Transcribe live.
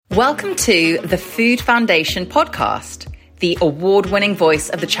Welcome to the Food Foundation podcast, the award-winning voice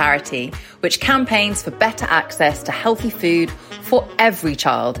of the charity, which campaigns for better access to healthy food for every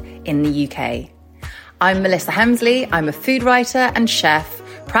child in the UK. I'm Melissa Hemsley. I'm a food writer and chef,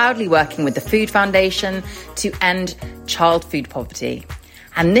 proudly working with the Food Foundation to end child food poverty.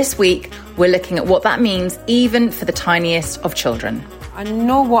 And this week, we're looking at what that means even for the tiniest of children. I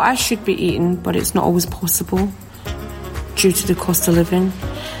know what I should be eating, but it's not always possible due to the cost of living,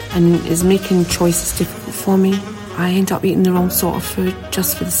 and it's making choices difficult for me. I end up eating the wrong sort of food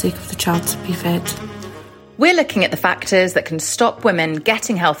just for the sake of the child to be fed. We're looking at the factors that can stop women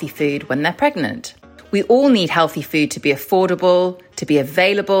getting healthy food when they're pregnant. We all need healthy food to be affordable, to be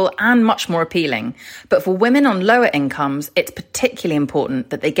available, and much more appealing. But for women on lower incomes, it's particularly important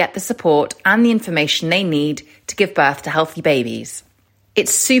that they get the support and the information they need to give birth to healthy babies.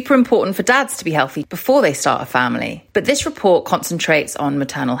 It's super important for dads to be healthy before they start a family, but this report concentrates on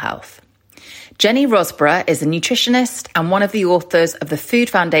maternal health. Jenny Rosborough is a nutritionist and one of the authors of the Food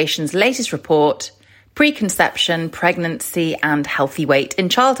Foundation's latest report, Preconception, Pregnancy and Healthy Weight in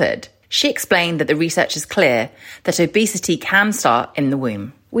Childhood. She explained that the research is clear that obesity can start in the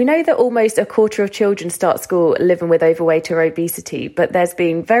womb. We know that almost a quarter of children start school living with overweight or obesity, but there's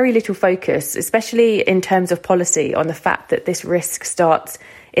been very little focus, especially in terms of policy, on the fact that this risk starts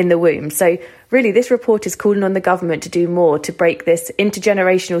in the womb. So really, this report is calling on the government to do more to break this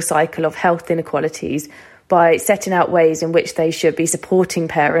intergenerational cycle of health inequalities by setting out ways in which they should be supporting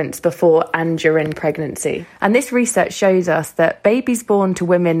parents before and during pregnancy. And this research shows us that babies born to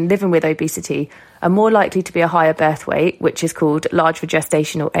women living with obesity are more likely to be a higher birth weight, which is called large for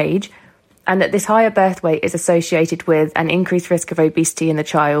gestational age, and that this higher birth weight is associated with an increased risk of obesity in the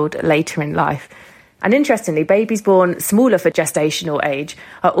child later in life. And interestingly, babies born smaller for gestational age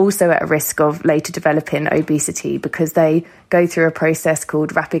are also at a risk of later developing obesity because they go through a process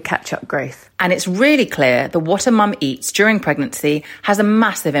called rapid catch-up growth. And it's really clear that what a mum eats during pregnancy has a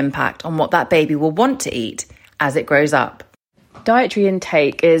massive impact on what that baby will want to eat as it grows up. Dietary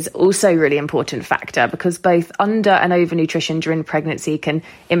intake is also a really important factor because both under and overnutrition during pregnancy can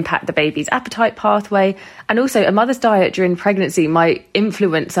impact the baby's appetite pathway, and also a mother's diet during pregnancy might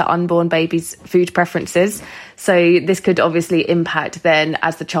influence her unborn baby's food preferences. So this could obviously impact then,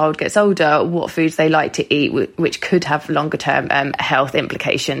 as the child gets older, what foods they like to eat, which could have longer term health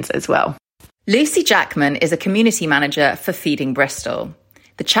implications as well. Lucy Jackman is a community manager for Feeding Bristol,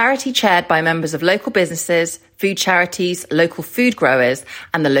 the charity chaired by members of local businesses, food charities, local food growers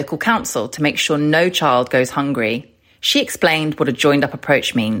and the local council to make sure no child goes hungry. She explained what a joined-up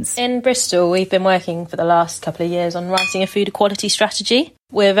approach means. In Bristol, we've been working for the last couple of years on writing a food equality strategy.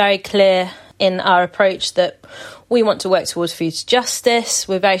 We're very clear in our approach that we want to work towards food justice.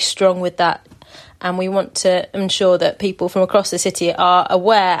 We're very strong with that. And we want to ensure that people from across the city are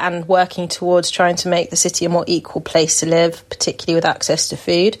aware and working towards trying to make the city a more equal place to live, particularly with access to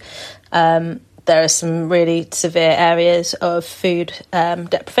food. There are some really severe areas of food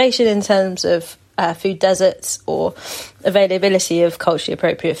deprivation in terms of food deserts or availability of culturally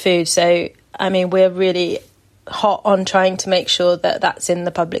appropriate food. So, I mean, we're really hot on trying to make sure that that's in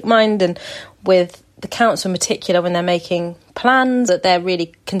the public mind, and with the council in particular, when they're making plans, that they're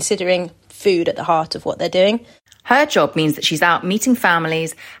really considering food at the heart of what they're doing. Her job means that she's out meeting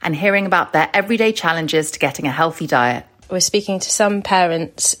families and hearing about their everyday challenges to getting a healthy diet. We're speaking to some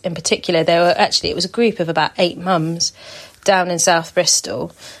parents in particular. It was a group of about 8 mums down in South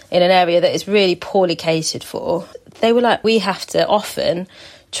Bristol in an area that is really poorly catered for. They were like, we have to often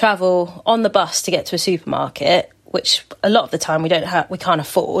travel on the bus to get to a supermarket, which a lot of the time we can't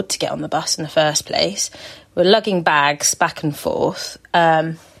afford to get on the bus in the first place. We're lugging bags back and forth.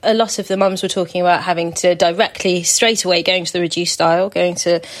 A lot of the mums were talking about having to directly, straight away, going to the reduced aisle, going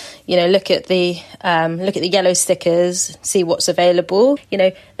to, look at the yellow stickers, see what's available.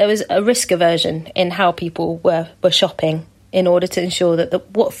 There was a risk aversion in how people were shopping in order to ensure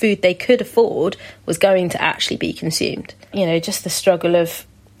that what food they could afford was going to actually be consumed. Just the struggle of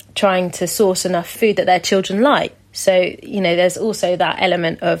trying to source enough food that their children like. So, there's also that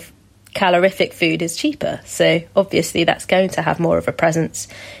element of calorific food is cheaper. So obviously that's going to have more of a presence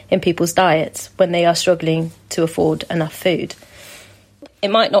in people's diets when they are struggling to afford enough food. It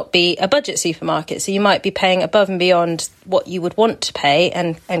might not be a budget supermarket, so you might be paying above and beyond what you would want to pay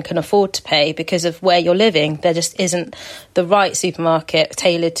and can afford to pay because of where you're living. There just isn't the right supermarket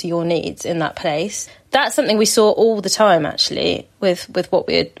tailored to your needs in that place. That's something we saw all the time, actually, with what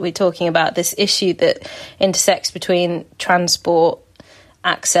we're talking about, this issue that intersects between transport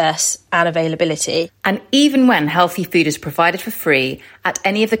access and availability. And even when healthy food is provided for free at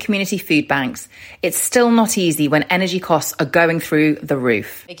any of the community food banks, it's still not easy when energy costs are going through the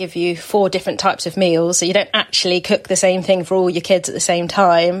roof. They give you 4 different types of meals, so you don't actually cook the same thing for all your kids at the same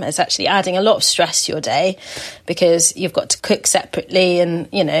time. It's actually adding a lot of stress to your day because you've got to cook separately and,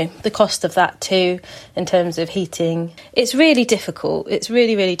 you know, the cost of that too in terms of heating. It's really difficult. It's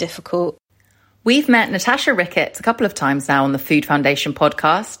really, really difficult. We've met Natasha Ricketts a couple of times now on the Food Foundation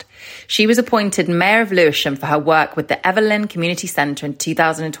podcast. She was appointed Mayor of Lewisham for her work with the Evelyn Community Centre in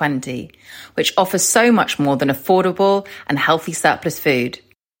 2020, which offers so much more than affordable and healthy surplus food.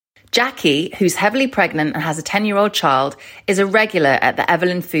 Jackie, who's heavily pregnant and has a 10-year-old child, is a regular at the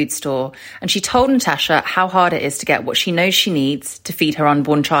Evelyn food store, and she told Natasha how hard it is to get what she knows she needs to feed her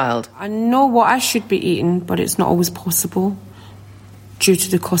unborn child. I know what I should be eating, but it's not always possible due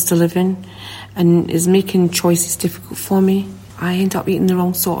to the cost of living, and is making choices difficult for me. I end up eating the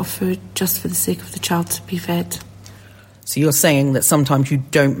wrong sort of food just for the sake of the child to be fed. So you're saying that sometimes you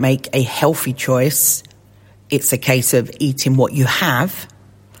don't make a healthy choice. It's a case of eating what you have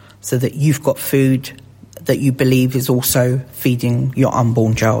so that you've got food that you believe is also feeding your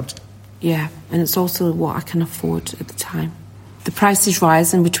unborn child. Yeah, and it's also what I can afford at the time. The price is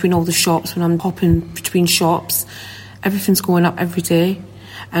rising between all the shops. When I'm hopping between shops, everything's going up every day.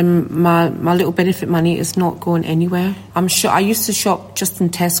 And my little benefit money is not going anywhere. I used to shop just in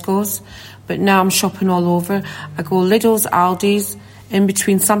Tesco's, but now I'm shopping all over. I go Lidl's, Aldi's, in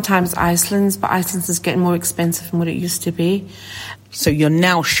between sometimes Iceland's, but Iceland's is getting more expensive than what it used to be. So you're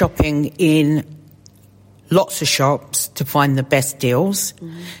now shopping in lots of shops to find the best deals.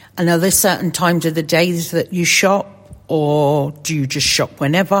 Mm-hmm. And are there certain times of the days that you shop, or do you just shop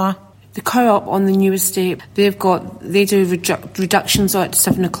whenever? The Co-op on the new estate, they do reductions at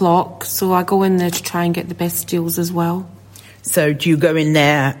 7 o'clock, so I go in there to try and get the best deals as well. So do you go in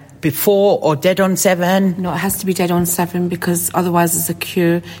there before or dead on 7? No, it has to be dead on 7 because otherwise there's a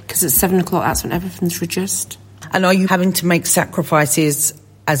queue, because at 7 o'clock that's when everything's reduced. And are you having to make sacrifices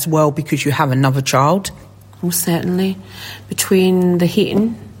as well because you have another child? Most certainly. Between the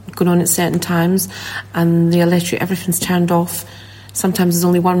heating going on at certain times and the electric, everything's turned off. Sometimes there's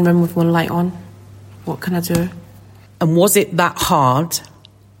only one room with one light on. What can I do? And was it that hard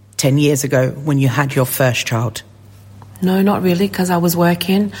 10 years ago when you had your first child? No, not really, because I was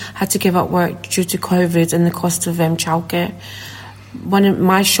working. I had to give up work due to COVID and the cost of childcare.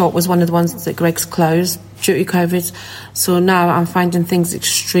 My shop was one of the ones that Greggs closed due to COVID. So now I'm finding things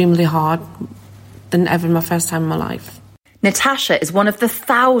extremely hard than ever in my first time in my life. Natasha is one of the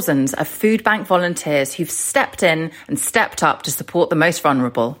thousands of food bank volunteers who've stepped in and stepped up to support the most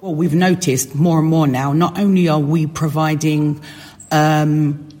vulnerable. Well, we've noticed more and more now, not only are we providing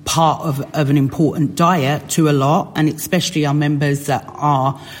part of an important diet to a lot, and especially our members that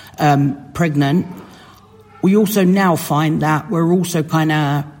are pregnant, we also now find that we're also kind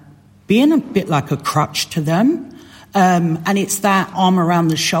of being a bit like a crutch to them. And it's that arm around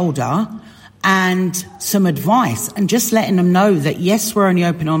the shoulder and some advice, and just letting them know that, yes, we're only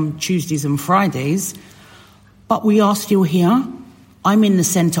open on Tuesdays and Fridays, but we are still here. I'm in the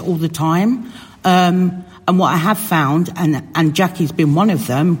centre all the time. And what I have found, and Jackie's been one of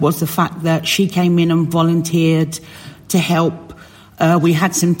them, was the fact that she came in and volunteered to help. We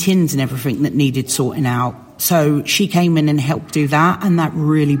had some tins and everything that needed sorting out. So she came in and helped do that, and that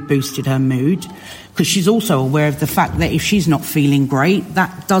really boosted her mood. Because she's also aware of the fact that if she's not feeling great,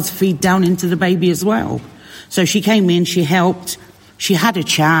 that does feed down into the baby as well. So she came in, she helped, she had a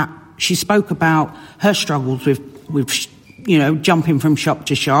chat, she spoke about her struggles with jumping from shop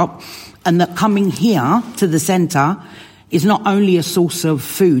to shop, and that coming here to the centre is not only a source of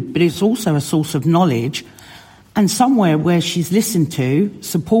food, but it's also a source of knowledge, and somewhere where she's listened to,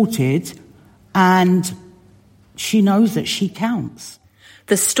 supported, and she knows that she counts.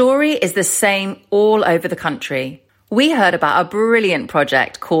 The story is the same all over the country. We heard about a brilliant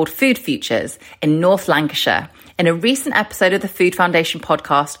project called Food Futures in North Lancashire in a recent episode of the Food Foundation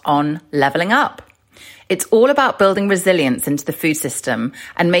podcast on Levelling Up. It's all about building resilience into the food system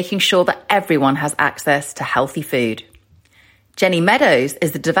and making sure that everyone has access to healthy food. Jenny Meadows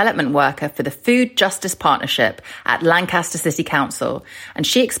is the development worker for the Food Justice Partnership at Lancaster City Council, and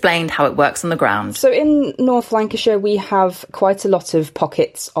she explained how it works on the ground. So in North Lancashire, we have quite a lot of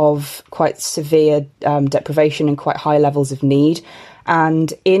pockets of quite severe deprivation and quite high levels of need.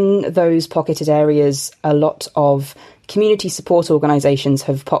 And in those pocketed areas, a lot of community support organisations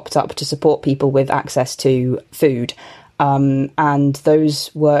have popped up to support people with access to food. And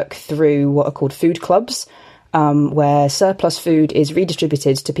those work through what are called food clubs. where surplus food is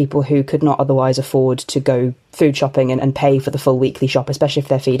redistributed to people who could not otherwise afford to go food shopping and pay for the full weekly shop, especially if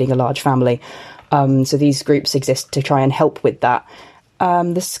they're feeding a large family. So these groups exist to try and help with that.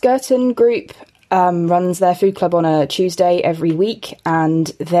 The Skirton group runs their food club on a Tuesday every week, and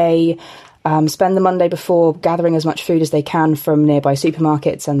they spend the Monday before gathering as much food as they can from nearby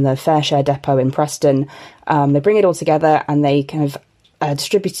supermarkets and the Fair Share depot in Preston. They bring it all together and they kind of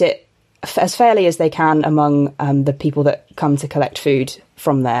distribute it as fairly as they can among the people that come to collect food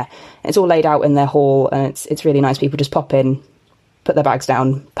from there. It's all laid out in their hall, and it's really nice. People just pop in, put their bags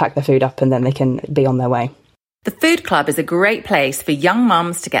down, pack their food up, and then they can be on their way. The Food Club is a great place for young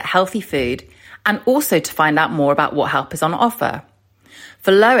mums to get healthy food and also to find out more about what help is on offer.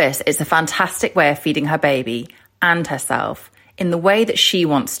 For Lois, it's a fantastic way of feeding her baby and herself in the way that she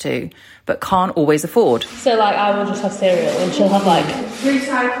wants to, but can't always afford. So, like, I will just have cereal and she'll have, like,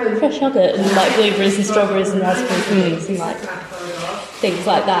 fresh yogurt and, like, blueberries and strawberries and raspberries and things and, like, things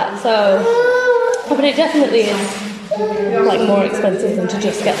like that. So, but it definitely is, like, more expensive than to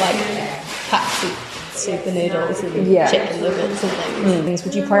just get, like, packed super noodles and chicken nuggets and things.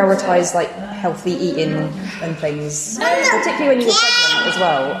 Would you prioritise, like, healthy eating and things, particularly when you were pregnant as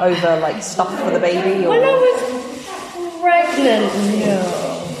well, over, like, stuff for the baby? Or... When I was pregnant, no.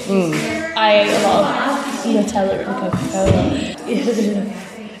 I ate a lot of Nutella and Coca-Cola.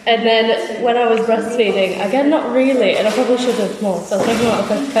 And then when I was breastfeeding, again, not really, and I probably should have more, so I was drinking a lot of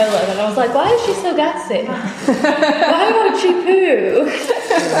Coca-Cola, and then I was like, why is she so gassy? Why won't she poo?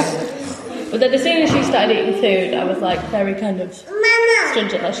 But then as soon as she started eating food, I was like very kind of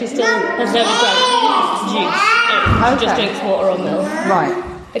stringent. Like she still has never drank juice. She just drinks water or milk. Right.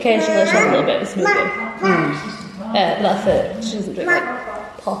 Occasionally she'll have a little bit of a smoothie. But that's it. She doesn't drink like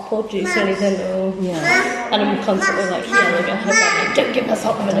pop or juice or anything. Or, and I'm constantly like yelling at her, like, don't give her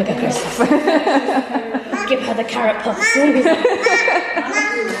salt and vinegar, Chris. Give her the carrot puffs.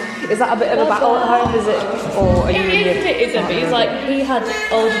 Is that a bit of a battle at home, is it? Or are you it isn't, but he's like, he had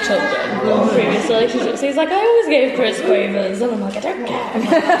older children in previous relationships, so he's like, I always gave Chris quavers, and I'm like, I don't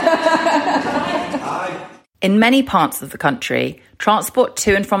care. In many parts of the country, transport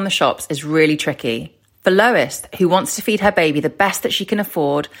to and from the shops is really tricky. For Lois, who wants to feed her baby the best that she can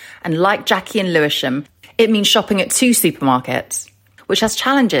afford, and like Jackie and Lewisham, it means shopping at 2 supermarkets, which has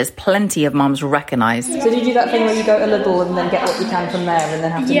challenges plenty of mums will recognise. So do you do that thing where you go to Lidl and then get what you can from there and then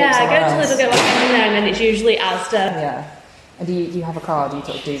have to I go to Lidl, get what I can from there, and then it's usually Asda. Yeah. And do you have a car? Do you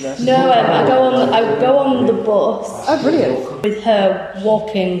sort of do this? No, I go on the bus. Oh, brilliant. With her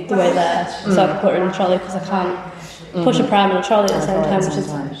walking the way there, so I can put her in the trolley because I can't push a pram in a trolley at the same time, which is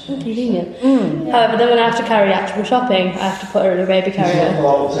inconvenient. However, then when I have to carry actual shopping, I have to put her in a baby carrier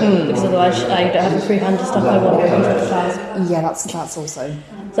because otherwise I don't have a free hand to stop her when I'm going to the class. Yeah, that's also. So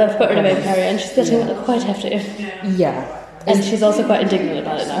I've put her in a baby carrier, and she's getting quite hefty. Yeah. And she's also quite indignant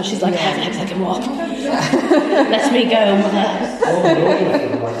about it now. She's like, I have legs, I can walk. Let me go, mother.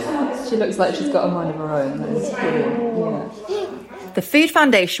 She looks like she's got a mind of her own. That's brilliant. Yeah. The Food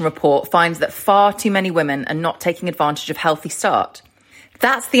Foundation report finds that far too many women are not taking advantage of Healthy Start.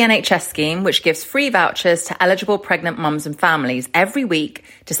 That's the NHS scheme, which gives free vouchers to eligible pregnant mums and families every week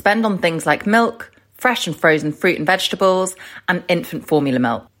to spend on things like milk, fresh and frozen fruit and vegetables, and infant formula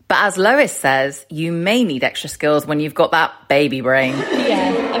milk. But as Lois says, you may need extra skills when you've got that baby brain.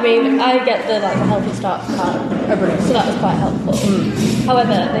 Yeah, I mean, I get the Healthy Start card, so that was quite helpful.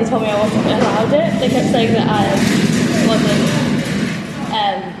 However, they told me I wasn't allowed it. They kept saying that I wasn't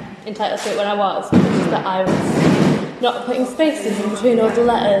entitled to it when I was, because that I was not putting spaces in between all the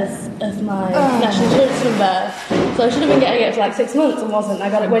letters of my national insurance number. So I should have been getting it for like 6 months and wasn't. I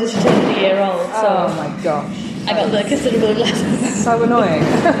got it when she turned a year old. So oh my gosh. I got the considerable letters. So annoying.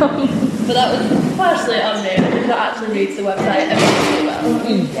 But that was partially on me. I did not actually read the website really well.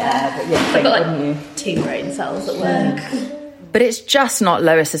 Yeah, but yeah, I've got like 2 brain cells at work. But it's just not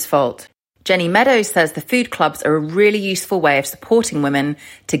Lois's fault. Jenny Meadows says the food clubs are a really useful way of supporting women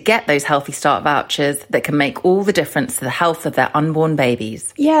to get those Healthy Start vouchers that can make all the difference to the health of their unborn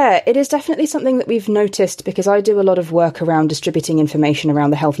babies. Yeah, it is definitely something that we've noticed because I do a lot of work around distributing information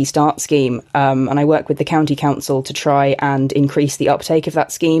around the Healthy Start scheme, and I work with the county council to try and increase the uptake of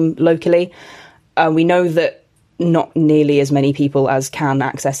that scheme locally. We know that not nearly as many people as can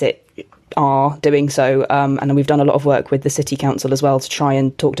access it are doing so, and we've done a lot of work with the city council as well to try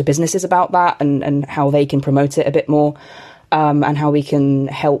and talk to businesses about that and how they can promote it a bit more, and how we can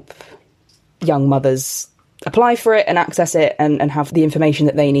help young mothers apply for it and access it and have the information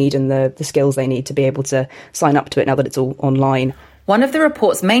that they need and the skills they need to be able to sign up to it now that it's all online. One of the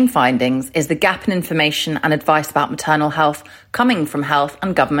report's main findings is the gap in information and advice about maternal health coming from health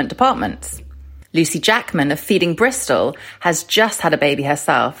and government departments. Lucy Jackman of Feeding Bristol has just had a baby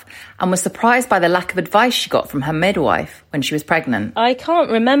herself and was surprised by the lack of advice she got from her midwife when she was pregnant. I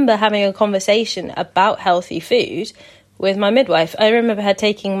can't remember having a conversation about healthy food with my midwife. I remember her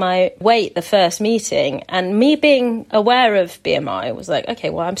taking my weight the first meeting, and me being aware of BMI was like, okay,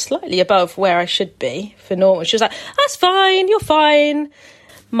 well, I'm slightly above where I should be for normal. She was like, that's fine, you're fine.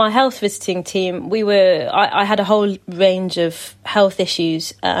 My health visiting team, I had a whole range of health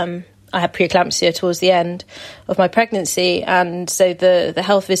issues. I had preeclampsia towards the end of my pregnancy, and so the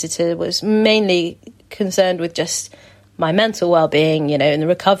health visitor was mainly concerned with just my mental well-being, and the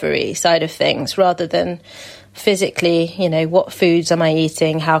recovery side of things, rather than physically, what foods am I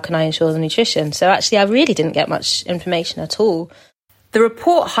eating, how can I ensure the nutrition. So actually I really didn't get much information at all. The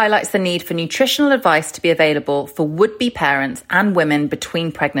report highlights the need for nutritional advice to be available for would-be parents and women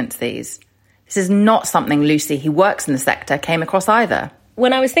between pregnancies. This is not something Lucy, who works in the sector, came across either.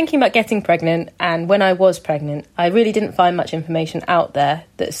 When I was thinking about getting pregnant, and when I was pregnant, I really didn't find much information out there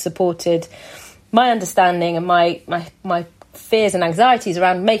that supported my understanding and my fears and anxieties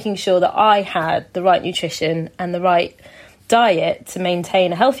around making sure that I had the right nutrition and the right diet to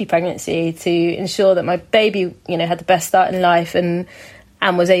maintain a healthy pregnancy, to ensure that my baby, had the best start in life and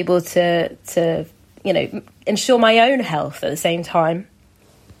was able to ensure my own health at the same time.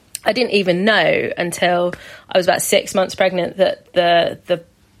 I didn't even know until I was about 6 months pregnant that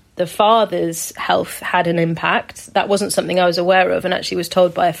the father's health had an impact. That wasn't something I was aware of, and actually was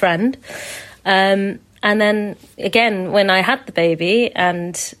told by a friend. And then again, when I had the baby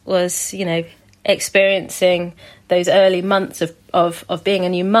and was, experiencing those early months of being a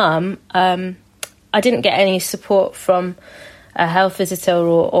new mum, I didn't get any support from a health visitor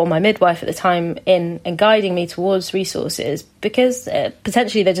or my midwife at the time in guiding me towards resources, because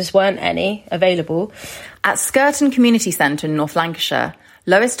potentially there just weren't any available. At Skirton Community Centre in North Lancashire,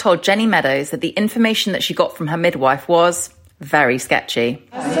 Lois told Jenny Meadows that the information that she got from her midwife was very sketchy.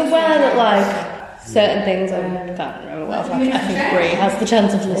 I was aware that certain things, I can't remember what else, I think brie has the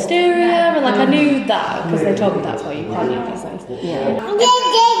chance of listeria, and I knew that because they told me that's why you can't eat these things. Yeah.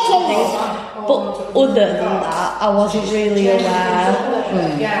 But other than that, I wasn't really aware.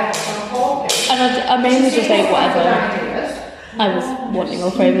 And I mainly just ate whatever I was wanting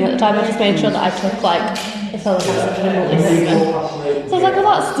or craving at the time. I just made sure that I took a folic acid and a multivitamin. So I was like,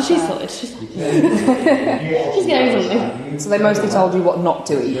 well, she's sorted. She's getting something. So they mostly told you what not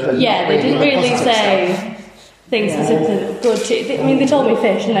to eat. Yeah, they didn't really say things specifically good to. They told me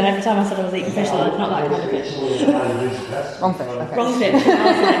fish, and then every time I said I was eating fish, they were like, not that kind of fish. Wrong fish. Okay. Wrong fish.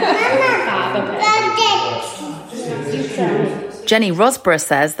 Okay. Jenny Rosborough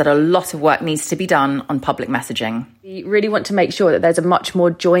says that a lot of work needs to be done on public messaging. We really want to make sure that there's a much more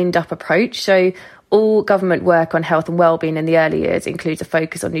joined up approach. So all government work on health and wellbeing in the early years includes a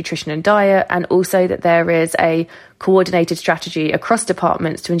focus on nutrition and diet, and also that there is a coordinated strategy across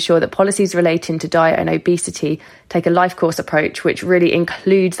departments to ensure that policies relating to diet and obesity take a life course approach, which really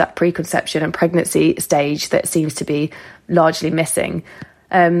includes that preconception and pregnancy stage that seems to be largely missing.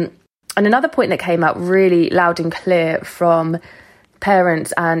 And another point that came out really loud and clear from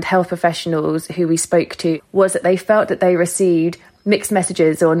parents and health professionals who we spoke to was that they felt that they received mixed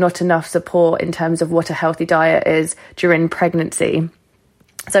messages or not enough support in terms of what a healthy diet is during pregnancy.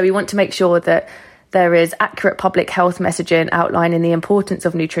 So we want to make sure that there is accurate public health messaging outlining the importance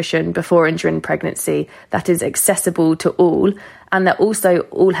of nutrition before and during pregnancy that is accessible to all, and that also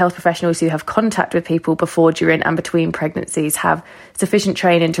all health professionals who have contact with people before, during and between pregnancies have sufficient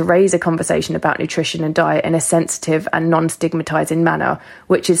training to raise a conversation about nutrition and diet in a sensitive and non-stigmatising manner,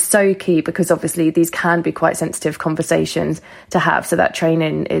 which is so key because obviously these can be quite sensitive conversations to have, so that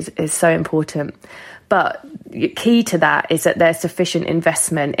training is so important. But key to that is that there's sufficient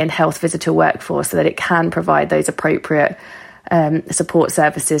investment in health visitor workforce so that it can provide those appropriate support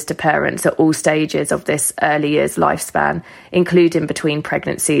services to parents at all stages of this early years lifespan, including between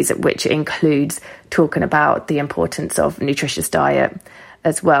pregnancies, which includes talking about the importance of nutritious diet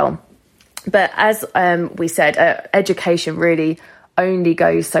as well. But as we said, education really only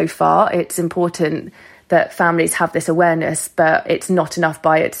goes so far. It's important that families have this awareness, but it's not enough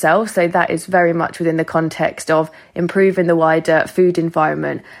by itself. So that is very much within the context of improving the wider food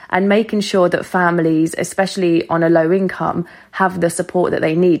environment and making sure that families, especially on a low income, have the support that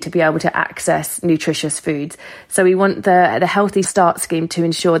they need to be able to access nutritious foods. So we want the Healthy Start scheme to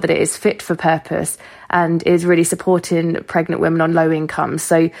ensure that it is fit for purpose and is really supporting pregnant women on low incomes.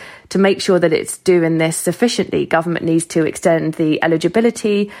 So to make sure that it's doing this sufficiently, government needs to extend the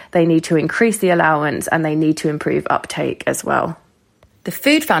eligibility, they need to increase the allowance, and they need to improve uptake as well. The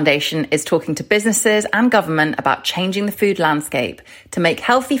Food Foundation is talking to businesses and government about changing the food landscape to make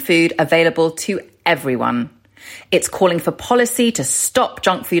healthy food available to everyone. It's calling for policy to stop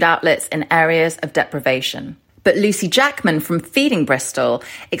junk food outlets in areas of deprivation. But Lucy Jackman from Feeding Bristol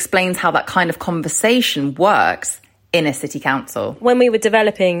explains how that kind of conversation works in a city council. When we were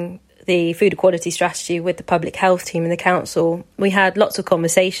developing the food equality strategy with the public health team in the council, we had lots of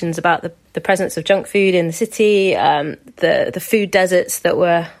conversations about the presence of junk food in the city, the food deserts that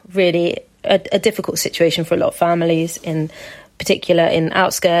were really a difficult situation for a lot of families, in particular in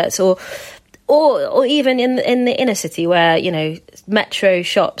outskirts or even in the inner city where, you know, metro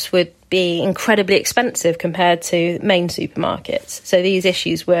shops would be incredibly expensive compared to main supermarkets. So these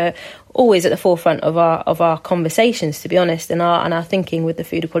issues were always at the forefront of our conversations, to be honest, and our thinking with the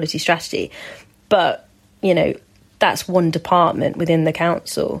food equality strategy. But, you know, that's one department within the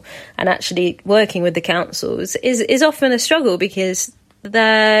council, and actually working with the councils is often a struggle because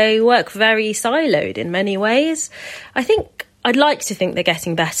they work very siloed in many ways. I'd like to think they're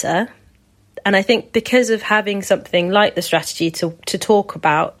getting better. And I think because of having something like the strategy to talk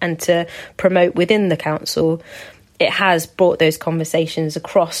about and to promote within the council, it has brought those conversations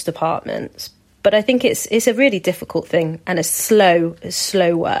across departments. But I think it's a really difficult thing, and it's slow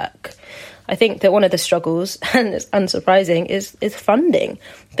work. I think that one of the struggles, and it's unsurprising, is funding.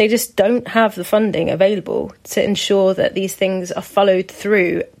 They just don't have the funding available to ensure that these things are followed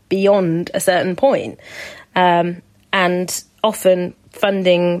through beyond a certain point. And often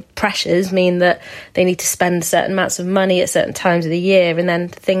funding pressures mean that they need to spend certain amounts of money at certain times of the year, and then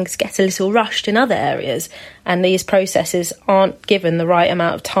things get a little rushed in other areas, and these processes aren't given the right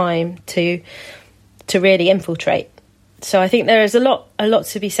amount of time to really infiltrate. So I think there is a lot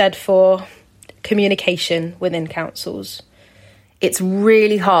to be said for communication within councils. It's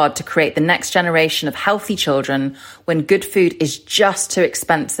really hard to create the next generation of healthy children when good food is just too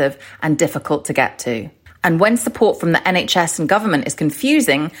expensive and difficult to get to. And when support from the NHS and government is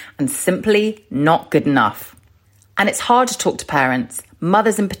confusing and simply not good enough. And it's hard to talk to parents,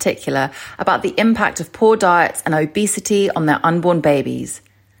 mothers in particular, about the impact of poor diets and obesity on their unborn babies.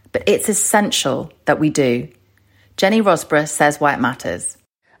 But it's essential that we do. Jenny Rosborough says why it matters.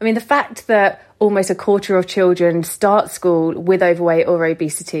 I mean, the fact that almost a quarter of children start school with overweight or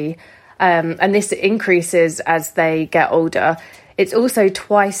obesity, and this increases as they get older, it's also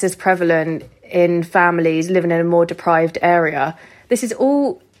twice as prevalent in families living in a more deprived area. This is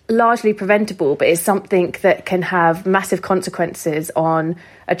all largely preventable, but it's something that can have massive consequences on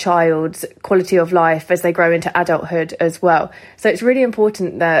a child's quality of life as they grow into adulthood as well. So it's really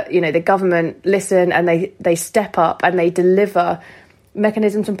important that, you know, the government listen and they step up and they deliver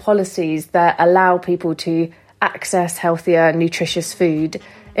mechanisms and policies that allow people to access healthier, nutritious food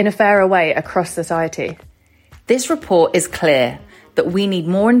in a fairer way across society. This report is clear that we need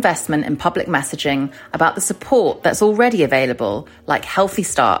more investment in public messaging about the support that's already available, like Healthy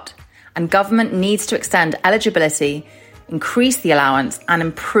Start, and government needs to extend eligibility, increase the allowance, and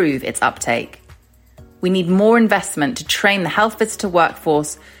improve its uptake. We need more investment to train the health visitor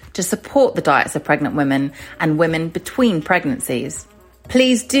workforce to support the diets of pregnant women and women between pregnancies.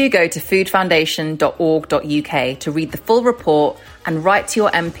 Please do go to foodfoundation.org.uk to read the full report and write to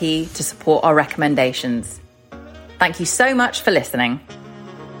your MP to support our recommendations. Thank you so much for listening.